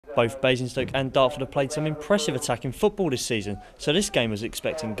Both Basingstoke and Dartford have played some impressive attacking football this season, so this game was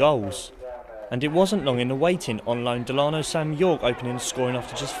expecting goals. And it wasn't long in the waiting, on loan Delano Sam-Yorke opening the scoring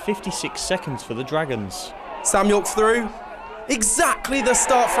after just 56 seconds for the Dragons. Sam-Yorke through. Exactly the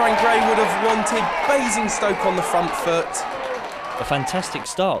start Frank Gray would have wanted. Basingstoke on the front foot. A fantastic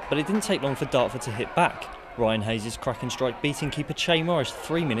start, but it didn't take long for Dartford to hit back. Ryan Hayes' cracking strike beating keeper Che Morris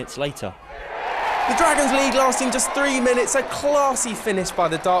 3 minutes later. The Dragons' lead lasting just 3 minutes, a classy finish by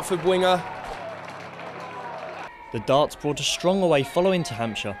the Dartford winger. The Darts brought a strong away following to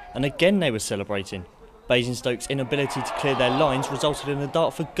Hampshire, and again they were celebrating. Basingstoke's inability to clear their lines resulted in a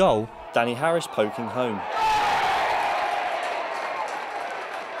Dartford goal, Danny Harris poking home.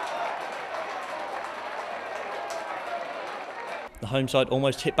 The home side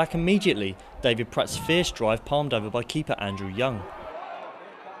almost hit back immediately, David Pratt's fierce drive palmed over by keeper Andrew Young.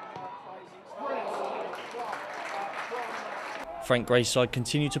 Frank Gray's side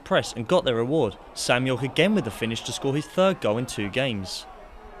continued to press and got their reward. Sam-Yorke again with the finish to score his third goal in 2 games.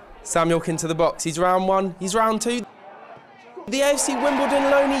 Sam-Yorke into the box, he's round 1, he's round 2. The AFC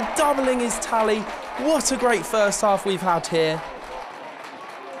Wimbledon loanee doubling his tally. What a great first half we've had here.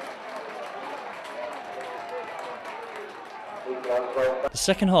 The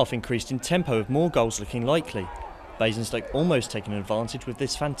second half increased in tempo with more goals looking likely. Basingstoke almost taking advantage with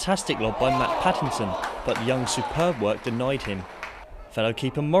this fantastic lob by Matt Pattinson, but Young's superb work denied him. Fellow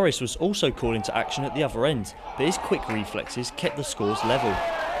keeper Morris was also called into action at the other end, but his quick reflexes kept the scores level.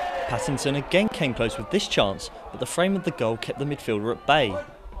 Pattinson again came close with this chance, but the frame of the goal kept the midfielder at bay.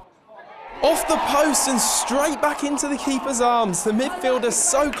 Off the post and straight back into the keeper's arms. The midfielder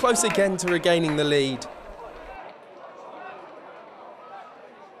so close again to regaining the lead.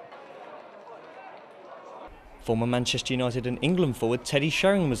 Former Manchester United and England forward Teddy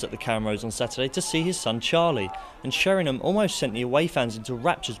Sheringham was at the Camrose on Saturday to see his son Charlie, and Sheringham almost sent the away fans into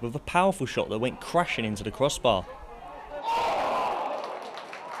raptures with a powerful shot that went crashing into the crossbar.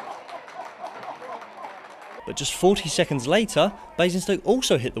 But just 40 seconds later, Basingstoke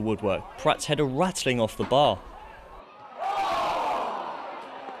also hit the woodwork, Pratt's header rattling off the bar.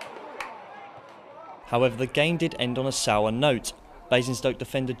 However, the game did end on a sour note. Basingstoke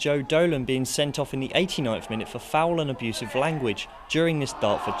defender Joe Dolan being sent off in the 89th minute for foul and abusive language during this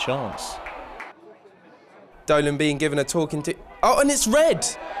Dartford chance. Dolan being given a talking to... Oh, and it's red!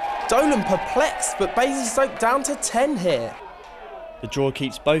 Dolan perplexed, but Basingstoke down to 10 here. The draw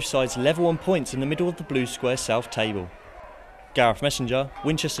keeps both sides level on points in the middle of the blue square south table. Gareth Messenger,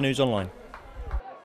 Winchester News Online.